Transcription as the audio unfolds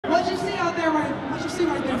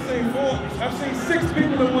I've seen 6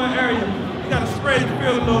 people in one area. You gotta spread your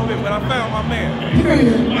field a little bit, but I found my man.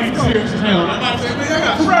 Let's go. Serious as hell. I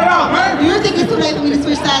gotta spread out, man. You think it's too late for me to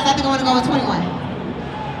switch sides? I think I want to go with 21.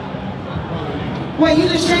 Wait, you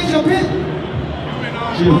just changed your pick?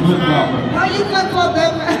 She was flip-flopping. How you flip-flop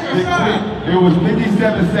that, man? It was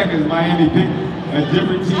 57 seconds. Miami picked a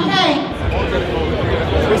different team. Okay.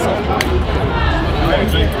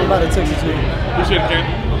 I'm about to text you too. Appreciate it, Ken.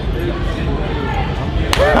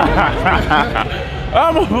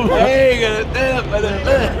 I'm a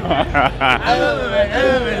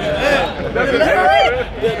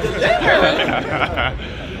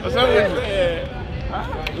What's up with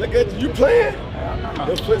you? Look at you playing.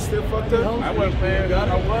 Your foot still fucked up? I wasn't playing. I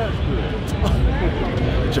was.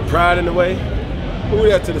 With your pride in the way? Move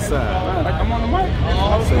that to the side. Like I'm on the mic.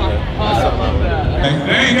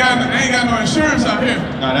 They ain't got no insurance out here.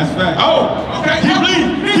 No, that's fact. Oh, okay. Keep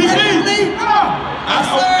leading.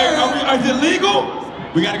 Is it legal?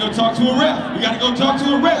 We gotta go talk to a ref. We gotta go talk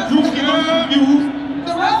to a ref. Druski knows some views.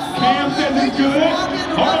 The ref. Cam says it's good.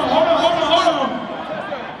 Hold on.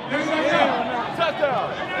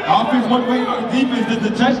 Offense one way on the defense. Does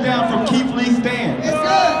the touchdown from Keith Lee stand? It's good.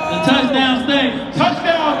 The touchdown stands.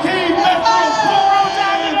 Touchdown, Keith! Let's go!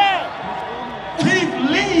 Keith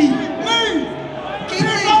Lee! Keith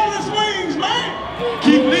Lee. Rolling swings, man!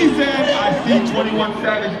 Keith Lee said, I see 21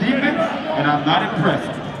 Savage defense, and I'm not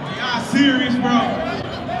impressed. Y'all serious, bro?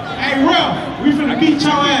 Hey, ref, we finna beat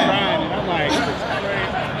your ass.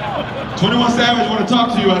 21 Savage want to talk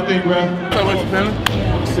to you, I think, ref. What's up with you, Penny?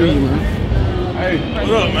 See you, man. Hey, what's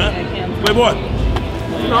up, man? Playboy.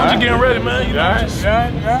 You know, I'm just getting ready, man. You know,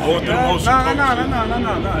 Yeah. Going through the motions. No.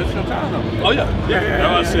 It's your time, though. Oh,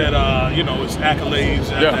 yeah. I said, you know, it's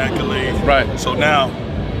accolades after accolades. Right. So now,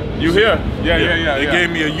 You here? Yeah. They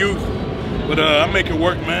gave me a youth, but I make it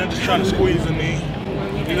work, man. Just trying to squeeze in these.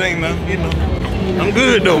 It ain't nothing, you know. I'm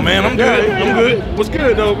good, though, man. I'm good. I'm good. What's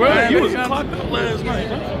good, though, bro? Man, You was clocked up last night,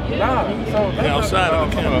 man. Outside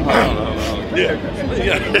of the camera. Yeah.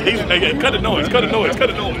 Cut the noise.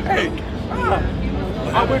 Hey.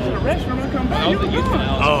 I went to the restroom and come back.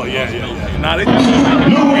 Oh, yeah. Nah, they Lou,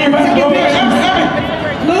 we back over there.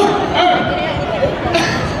 Lou?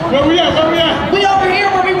 Where we at? We over here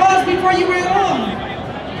where we was before you went on.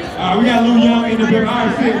 We got Lou Young in the building. All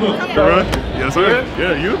right, sit, look. Yes, sir.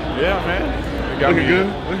 Yeah, you? Yeah, man. Looking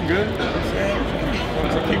good.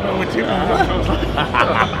 So keep on with you.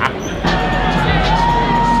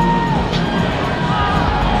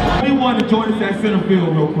 Anyone to join us at center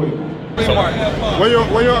field real quick. Where your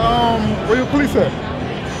police at?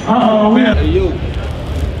 Man. Hey, you.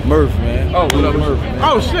 Murph, man. Oh, what up, Murph, man.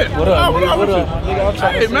 Oh, shit. What up, What nigga? up What with up? you? Nigga, I'm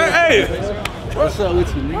trying Hey, to see man. you. Hey. What's up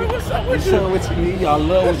with you, nigga? What's up with What's you? up with you, nigga? Y'all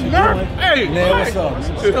love what you Murph, doing. hey. Man, what's up?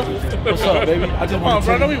 What's up, baby? I just Come on, want to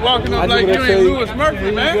bro. Don't be walking up like you ain't Louis Murphy,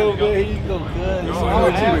 Here man. you go, man. Here you go, cuz. It's all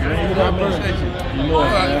with you, man. You know what I mean? You know it,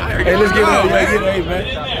 man. Hey, Hey, let's get it, man. man. Get it, man.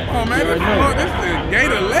 Come on, man. This is the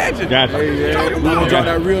Gator legend. Gotcha. Hey, yeah. Talking We gonna about drop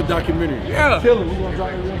that real documentary. Yeah. Kill him. We gonna drop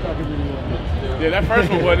that real documentary. Yeah, that first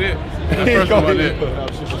one was it. That first one was it.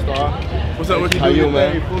 Superstar. What's up with you? How you,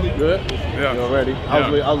 man? Good? Yeah. You already?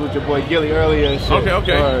 Yeah. I was with your boy Gilly earlier and shit.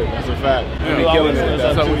 Okay. Word. That's a fact. Yeah. You be killing it.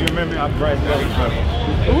 What's up with you? remember? I'm Bryce Butler's brother.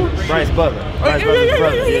 Who? Bryce Butler. Oh, Bryce Butler's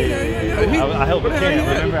brother. yeah. I helped with Cam,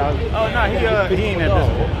 remember? Oh, no, he ain't at this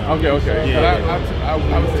one. Okay. Yeah. I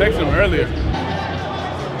was texting him earlier.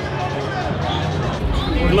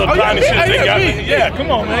 Little tiny shit they got me. Yeah, come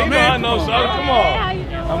on, man. You know I know, son. Come on.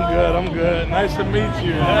 I'm good. Nice to meet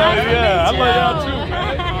you. Yeah, I love y'all too,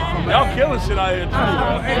 man. Y'all killing shit out here too, bro.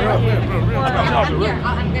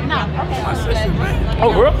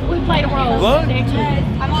 Oh, real? We played a role. What?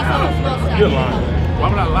 I'm also a You're lying. Why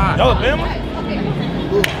would I lie? Y'all a family?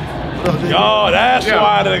 Yo, that's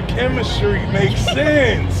why the chemistry makes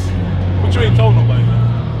sense. But you ain't told nobody.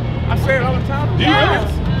 I say it all the time. Do you really?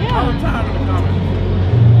 All the time in the comments.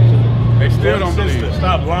 They still don't believe it.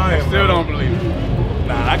 Stop lying. They still don't believe it.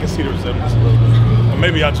 Nah, I can see the resemblance a little bit. Or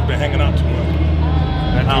maybe I just been hanging out too much.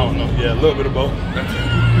 I don't know. Yeah, a little bit of both.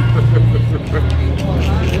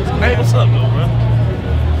 Hey, what's up, though, bro?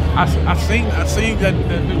 I seen that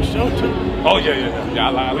new show too. Oh yeah. I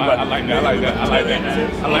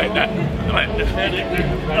like that.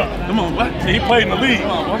 Come on, what? He played in the league.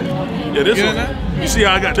 Come on, boy. Yeah, this one. You see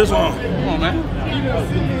how I got this one? Come on, man.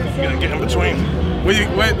 You gotta get in between.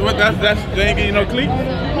 What? That's they ain't give you no cleat?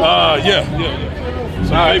 Yeah.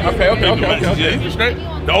 So okay. You straight?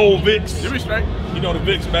 The old Vicks. You be straight. You know the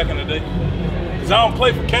Vicks back in the day. Cause I don't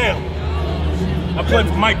play for Cam. I play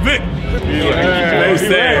for Mike Vick. They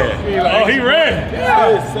said. Oh, he ran.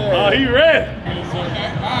 Oh, he ran.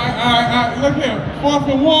 All right. look here. 4th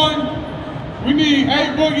and 1. We need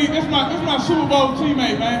A Boogie. This my Super Bowl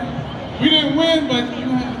teammate, man. We didn't win, but you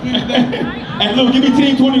have to win today. Hey, look, give me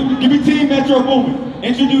Team 20. Give me Team Metro Boomin.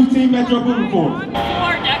 Introduce Team Metro Boomin for us. 4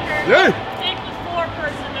 Decker. Yeah. Take the 4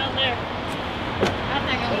 person down there.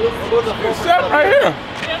 It's set right here.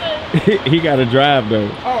 He got to drive though.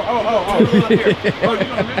 Oh. Okay.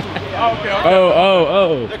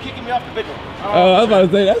 Oh. They're kicking me off the vigil. Oh, I was about to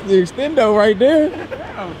say, that's the extendo right there.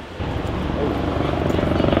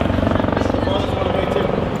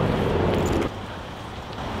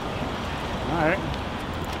 Alright.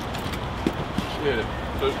 Yeah.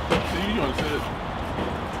 So you want to sit?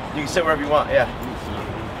 You can sit wherever you want, yeah.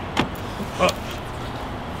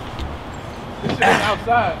 This shit is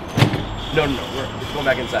outside. No, we're just going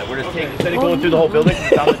back inside. We're just taking, instead of going through the whole building, we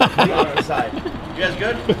found the other side. You guys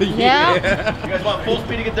good? Yeah. You guys want full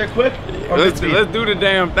speed to get there quick? Or Let's mid speed? do the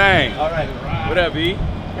damn thing. All right. What up, E?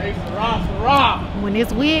 When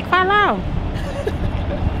this wig fall out.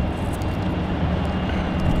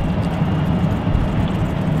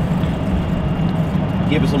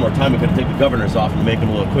 Give us a little more time. We could take the governors off and make them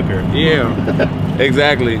a little quicker. Yeah,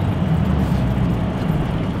 exactly.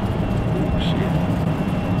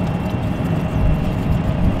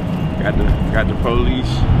 Got the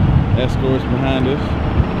police escorts behind us.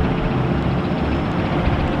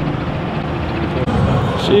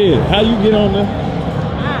 Shit, how you get on there?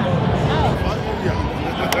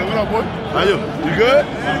 What up, boy? How you? You good?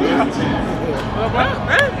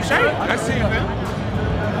 I see you, man.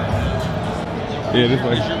 Yeah, this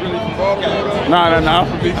way. No. I'm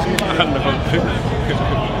from DC. I know.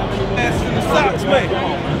 The socks, man.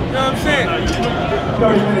 You know what I'm saying?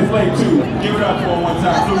 30 minutes late, too. Give it up for one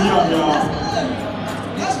time. So young, y'all.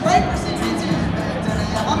 That's great for CPT.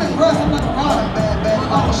 I'm impressed. I'm not proud.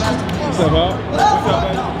 What's up, Bob?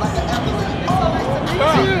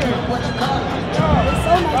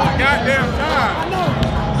 Goddamn time.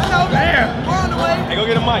 I know. Damn. We're on the way. Hey, go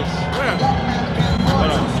get a mic.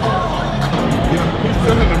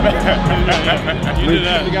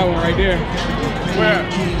 We got one right there. Where?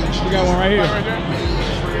 We got one right here. Right there?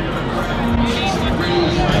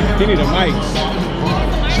 He need a mic.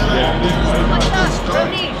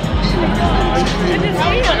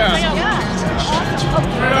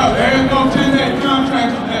 Straight up, there go 10-day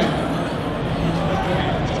contract today.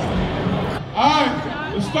 Alright,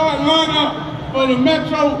 the starting lineup for the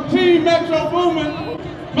Team Metro Boomin.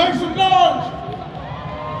 Make some noise.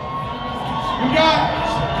 We got,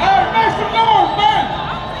 hey, make some noise, man.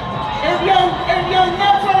 If young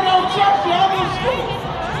Metro don't trust you, I'm gonna shoot.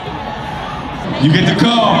 You get the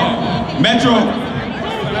call.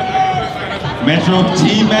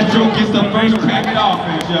 Team Metro gets the first crack at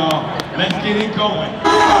offense, y'all. Let's get it going.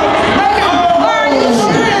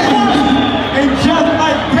 And just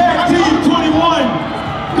like that, Team 21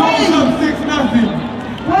 goes up 6-0.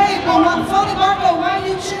 Wait, but what, Tony Marco, why are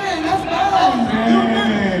you cheering? That's bad.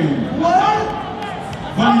 Hey. What?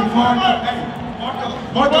 Funny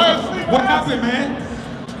Marco, what happened, man?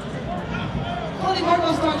 Tony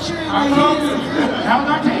Marco started cheering like How's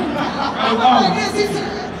our team?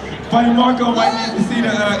 Funny Marco might need to see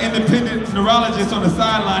the independent neurologist on the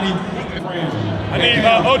sideline. I need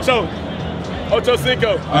Ocho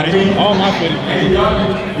Cinco. All my footage. Hey, y'all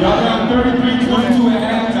got 33-22 at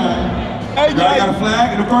halftime. Hey, y'all got a flag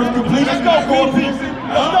and the first completion. Let's go, Colson. Let's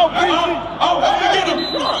go, let's get him.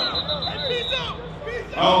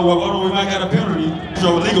 Oh, well, we might got a penalty. So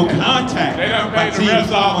illegal contact. They done paid the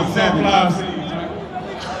refs off on sunflower seeds.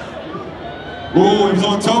 Oh, he was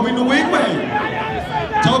on Toby Nwigwe.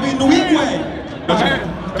 Toby Nwigwe. Come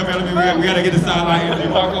here, we gotta get the sideline.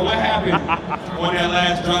 Marco, what happened on that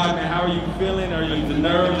last drive, man? How are you feeling? Are you the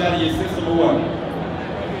nerves out of your system or what?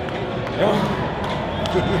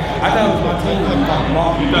 I thought it was my team that caught them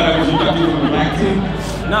off. You thought you were black team?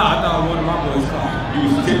 Nah, I thought one of my boys caught. You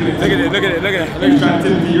was tipping it. Look at it. You trying to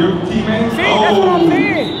tip it to your teammates? See, that's what I'm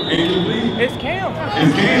saying. Incomplete? It's Cam.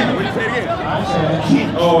 It's Cam. What did you say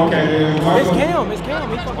again? Oh, okay. It's Cam.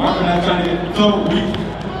 Marco not trying to get, so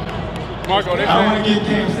Marco, they I don't want to give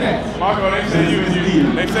Cam stats. Marco, they say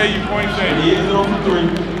you point shade. He is 0 for 3.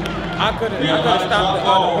 I could have stopped the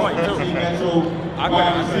other point too. Team Metro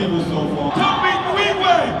wide receivers so far. Toby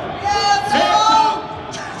Nwigwe!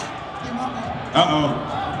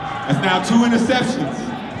 That's now 2 interceptions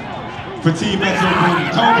for Team Metro.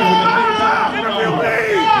 Toby with the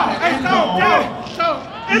big time.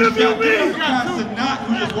 Interview me! Cenat,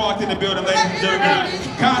 who just walked in the building, ladies and gentlemen.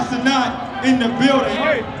 Cenat in the building.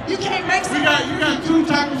 You can't make some. You got 2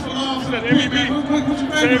 tackles for loss. What you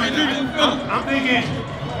thinking right now? I'm thinking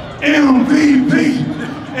MVP.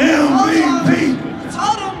 I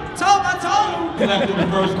told him. left in the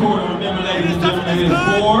first quarter. Remember, ladies and gentlemen, it is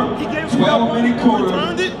 4 12-minute quarters.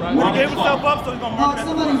 He gave himself up, so he's gonna mark that.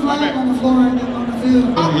 Somebody flag on the floor and then on the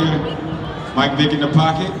field. Over here. Mike Vick in the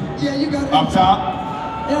pocket. Yeah, you got it. Up top.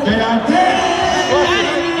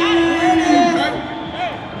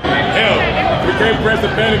 Hell, we can't press the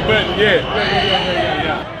panic button yet.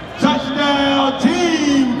 Touchdown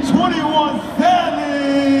team 21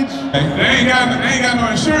 Savage. They ain't got no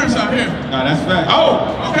insurance out here. Nah, that's fact.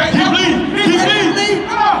 Oh, okay. Keep leading. Keep leading.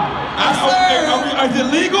 Is it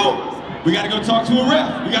legal? We gotta go talk to a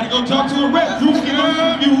ref. We gotta go talk to a ref. Druski knows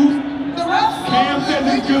the views. The ref. Cam says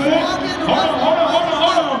it's good. Hold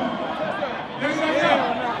on.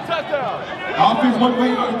 Offense one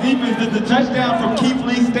way on the defense. Does the touchdown from Keith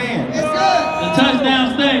Lee stand? It's good. The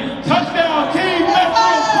touchdown stays. Touchdown team. Let's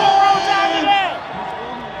go.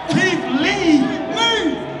 Keith Lee.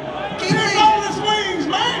 Keep it on the swings,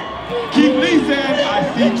 man. Keith Lee said, I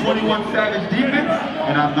see 21 Savage defense,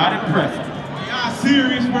 and I'm not impressed. Y'all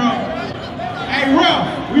serious, bro? Hey, ref,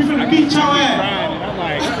 we finna beat your ass.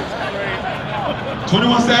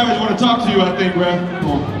 21 Savage want to talk to you, I think, ref.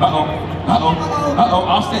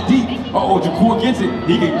 Offset deep. Jacour gets it.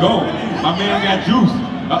 He can go. My man got juice.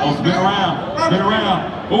 Spin around.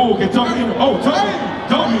 Oh, can Toby get it? Oh, Toby.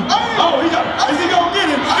 Oh, is he gonna get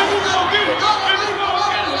it?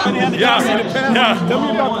 Yeah.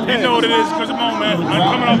 You know what it is, because come on, man. I'm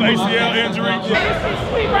coming off ACL injury.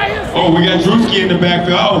 Oh, we got Druski in the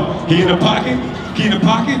backfield. Oh, he in the pocket.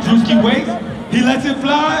 Druski waits. He lets it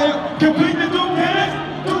fly. Complete the Duke Dennis.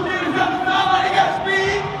 Duke Dennis on the sideline. He got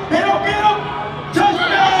speed. They don't get him.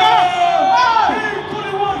 Touchdown! Team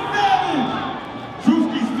 21 Savage.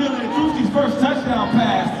 Druski's feeling it. Druski's first touchdown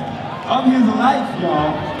pass of his life,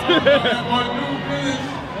 y'all. Duke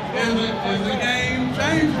Dennis is a game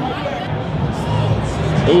changer.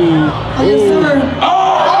 Yes, sir. Oh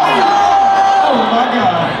my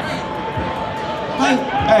God.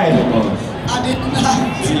 Hey. I did not.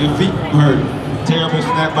 Your feet hurt. Terrible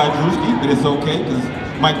snap by Druski, but it's okay because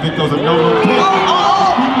Mike Vick throws a no-look pick.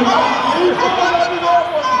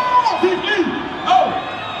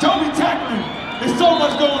 Toby tackling. There's so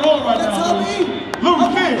much going on right now. Lose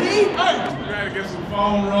Vick. We gotta get some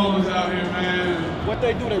foam rollers out here, man. What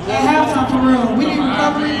they do, they roll. Halftime for real. We need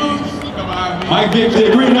recovery moves. Mike Vick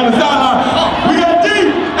did green on the sideline. We got D.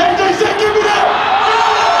 AJ said, give me that.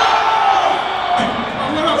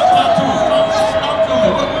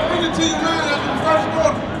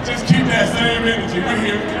 Just keep that same energy. We're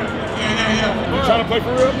here. Yeah. You trying to play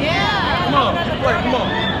for real? Yeah. Come on.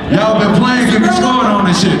 Y'all been playing, give me scoring on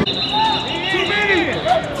this shit.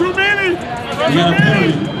 Too many. We got a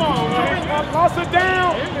penalty. Come on, man. Lost it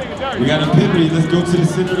down. We got a penalty. Let's go to the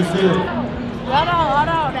center of the field. Hold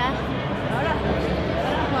on now.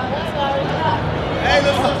 Hey,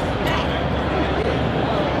 listen.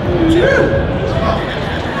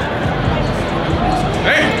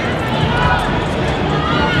 Hey.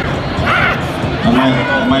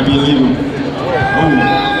 It might be illegal.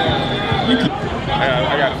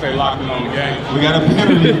 I gotta say locked in on the game. We got a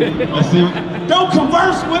penalty. Let's see. Don't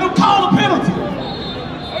converse with him. Call a penalty.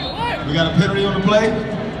 We got a penalty on the play.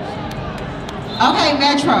 Okay,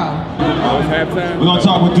 Metro. It's halftime. We're gonna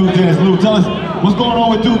talk with Duke Dennis. Lou, tell us what's going on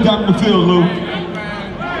with Duke down in the field, Lou. What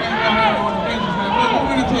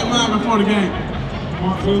went into your mind before the game?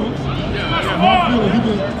 Why you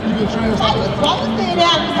stay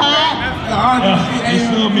down this time? They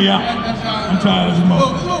subbed me out. I'm tired of this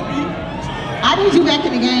moment. I need you back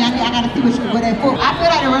in the game. I gotta see what that for. I feel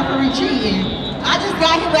like the referee cheating. I just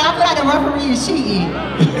got here, but I feel like the referee is cheating.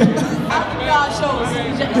 Y'all show us.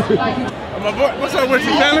 My boy, what's up with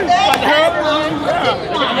you, Danny? I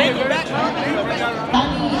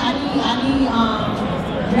need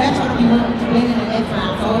Metro to be winning the next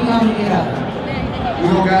round, so we gonna get up. We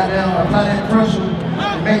gonna goddamn apply that pressure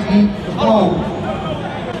and make me the bowl.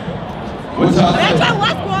 What's up? Metro,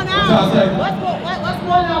 what's going on? What's up, say? What's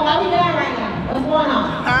going on? Why we down right now? What's going on?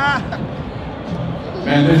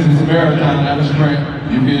 Man, this is a marathon, not a sprint.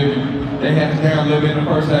 You feel me? They had us down a little bit in the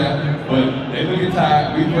first half, but they looking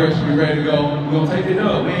tired, we fresh, we ready to go. We're gonna take it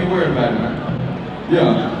up. We ain't worried about it, man.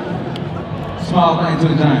 Yeah. Small thing to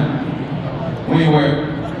the giant. We ain't worried.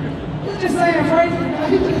 You just saying phrases.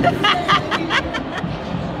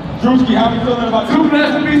 Druski, how you feeling about Too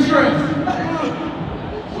blessed to be stressed.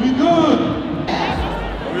 We good.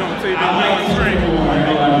 We on TV, we on the stream.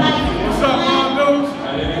 What's up, dudes?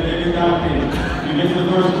 You get to the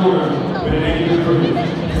first quarter, but it ain't just for me.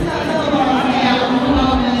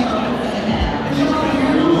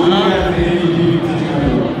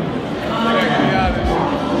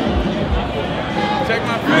 Check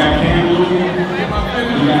my finish.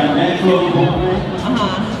 You got natural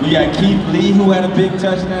We got Keith Lee, who had a big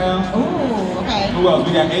touchdown. Ooh, okay. Who else?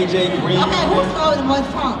 We got AJ Green. Okay, who's scored the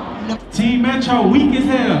most points? Team Metro weak as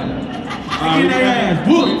hell. Get their ass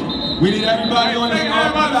booked. We need everybody on the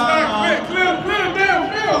Everybody clear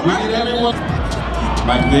damn field. We need everyone.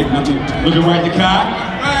 Right, Vick, looking right to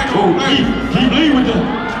Kai. Oh, Keith Lee with the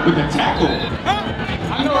tackle.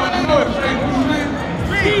 I know it's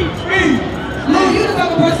Speed. No, you the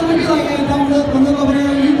type of person to be like, hey, don't look over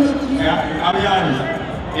there, you look. Yeah, I'll be honest.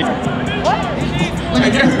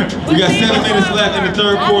 We got 7 minutes left in the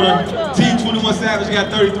third quarter. Team 21 Savage got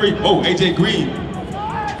 33. Oh, AJ Green.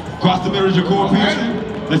 Cross the middle, Jacob Pearson.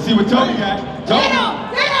 Let's see what Tony got. Tony. We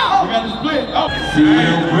got the split. Oh.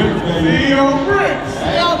 CEO Bricks, baby. CEO Bricks.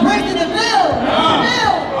 CEO Bricks in the field.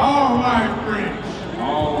 All white bricks.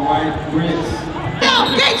 All white bricks.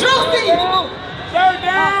 Get Druski. Third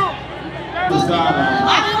down. What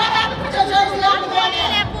happened? Put your jersey on the one in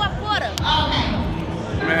that fourth quarter. Okay.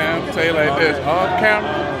 Man, I'm gonna tell you like this, off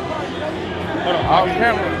camera. Hold on, off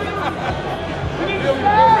camera.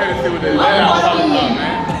 I'm ready to see what they do.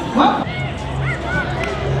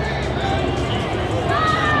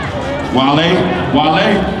 Wale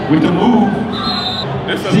with the move.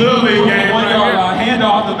 This is a little league game right here.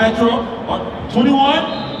 Handoff to Metro. 21.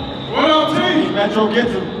 What up, team? Metro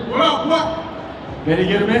gets him. What? Can he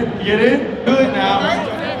get him in? Get in? Good now.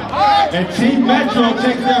 And Team Metro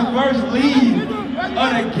takes their first lead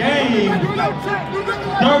of the game.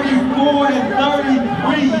 34 and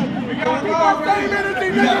 33. We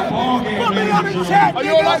got a ball game. Put me on the chat, nigga. Oh,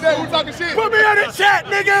 you don't like that? We talking shit? Put me on the chat,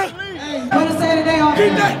 nigga. What to say today on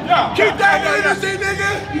Keep that energy,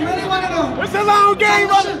 nigga. You really want to know? It's a long game,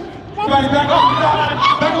 brother. Everybody back off the sideline.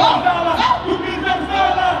 Back off the sideline. You beat that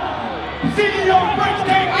sideline. CEO Bricks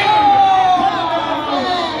came in.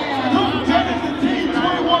 Lieutenants and Team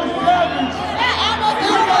 21 Savage.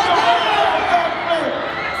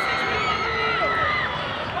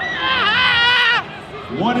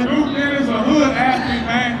 One and Duke is a hood athlete,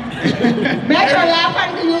 man. Metro, y'all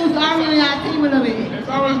probably could use Ari on y'all team a little bit. There's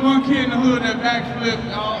always one kid in the hood that backflip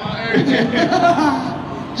on everything.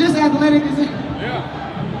 Just athletic as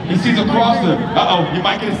Yeah. He sees a crosser. Uh-oh, you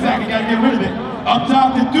might get a sack. You gotta get rid of it. Up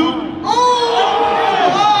top to Duke.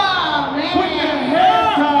 Oh, man. Put your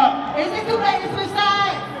head top. Is it too late to switch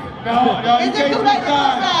sides? No, Is it too late to switch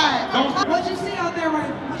sides? What you see out there right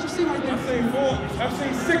there? I've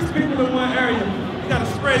seen 6 people in one area. You gotta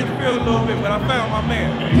spread the field a little bit, but I found my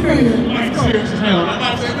man. Like serious as hell. I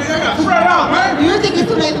got spread out, man. Do you think it's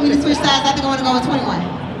too late for me to switch sides? I think I want to go with 21.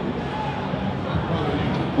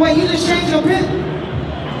 Wait, you just changed your pick?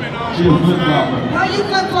 She was flip-flopper. How you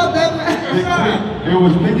flip-flop that, man? It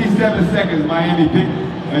was 57 seconds. Miami picked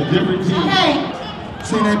a different team. Okay.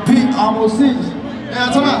 Seen that peak almost 6.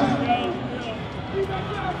 Now, come on.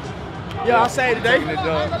 Yeah, I'll say today.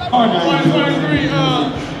 2023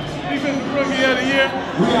 defensive rookie of the year.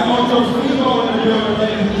 We got Ocho Cinco in the building,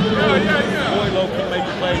 ladies and gentlemen.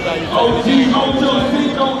 Ocho Cinco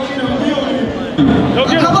in the building.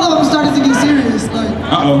 A couple of them started to get serious. Like.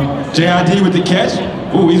 Uh-oh. JID with the catch.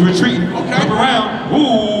 Ooh, he's retreating. Come around.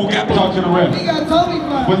 Ooh, got to talk to the ref. He got Toby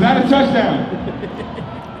fly. Was that a touchdown?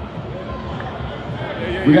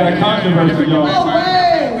 We got a controversy, y'all. No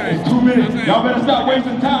way. It's 2 minutes. Y'all better stop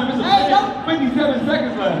wasting time. It's 57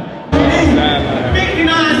 seconds left.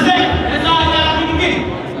 59 seconds. That's all I can get.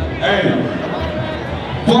 Hey.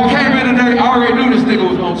 Before I came in today, I already knew this nigga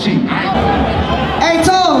was gonna cheat. Hey,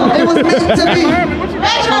 Tom, it was meant to be.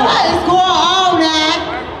 Metro, what is going on, man?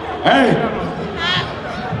 Hey.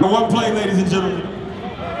 The one play, ladies and gentlemen.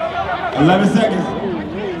 11 seconds.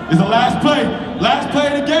 It's the last play. Last play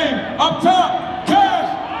of the game. Up top. Cash.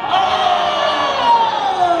 Oh!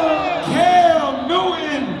 Cam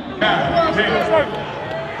Newton.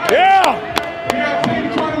 Yeah! We got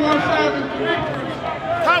Team 21 Savage.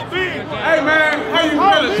 Top B. Hey, man, how you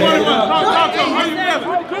feeling? 21. Talk to him. How you feeling?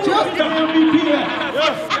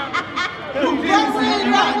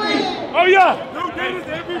 Oh, yeah!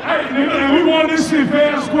 Hey, nigga, we want this shit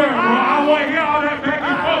fair and square, bro. I want to hear all that back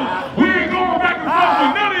and forth. We ain't going back and forth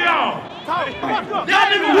with none of y'all. Y'all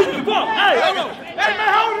niggas whoop the ball. Hey, hold on. Hey,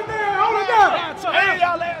 man, hold it down. Hold it down. Hey,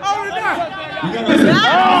 hold it down. See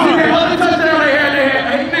that other touchdown they had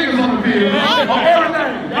 8 niggas on the field. On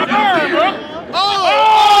everything.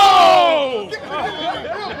 Oh!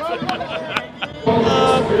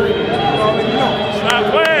 Stop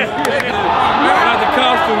playing. Got the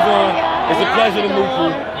costumes on. It's a pleasure to meet you.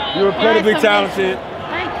 You're incredibly talented.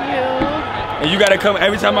 Thank you. And you gotta come,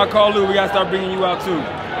 every time I call Lou, we gotta start bringing you out too.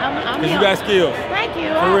 Because you got skills. Thank you.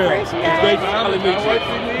 For real. I appreciate It's great to it. finally meet you.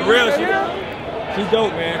 For real, she's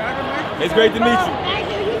dope, man. It's great to meet you. Thank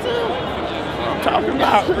you. You too. talking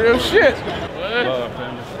about. Real shit. Love,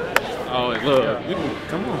 family. Oh, it's love.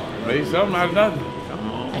 Come on. Made something out of nothing.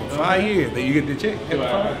 5 years. Then you get the check.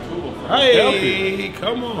 Hey,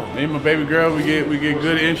 come on. Me and my baby girl, we get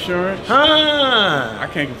good insurance. Huh. I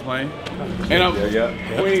can't complain. And I'm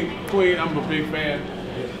Queen, I'm a big fan.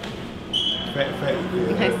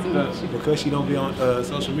 Fact. Because she don't be on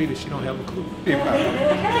social media, she don't have a clue.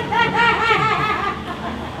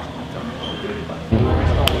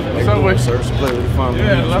 So what? Search play with the fun.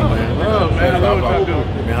 Yeah, love, man. I love what you do.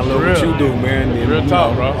 Man, I love what you do, man. And, Real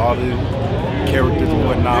talk, bro. All the characters and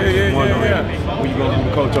whatnot. Yeah. When you gonna do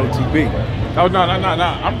the Coach OTB? Oh no! I'm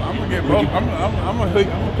gonna get both. I'm gonna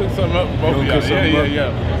put something up for both of y'all.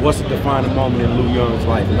 Yeah. What's a defining moment in Lou Young's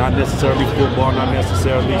life? Not necessarily football, not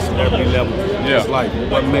necessarily celebrity level. Just like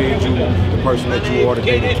what made you the person that you are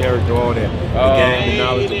today, the character, all that. The game, the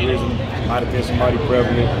knowledge, the wisdom, might have been somebody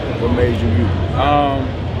prevalent. What made you you?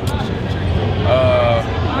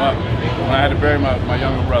 When I had to bury my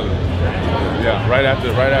younger brother. Yeah, right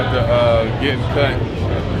after getting cut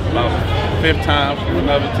about 5th time from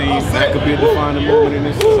another team. That could be a defining moment in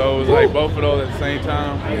this. So it was like both of those at the same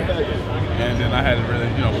time. And then I had to really,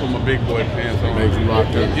 put my big boy pants on. Made you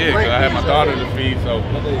locked in. Yeah, because I had my daughter to feed, so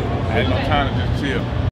I had no time to just chill.